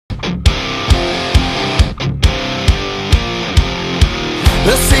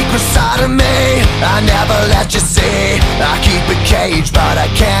The secret side of me I never let you see. I keep it caged but I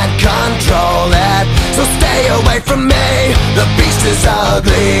can't control it. So stay away from me, the beast is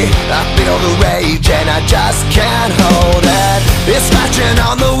ugly. I feel the rage and I just can't hold it. It's scratching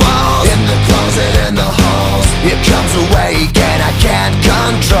on the walls, in the closet, in the halls. It comes awake and I can't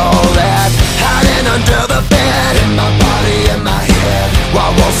control it. Hiding under the bed, in my body, in my head. Why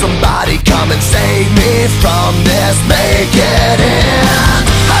won't somebody come and save me from this? Make it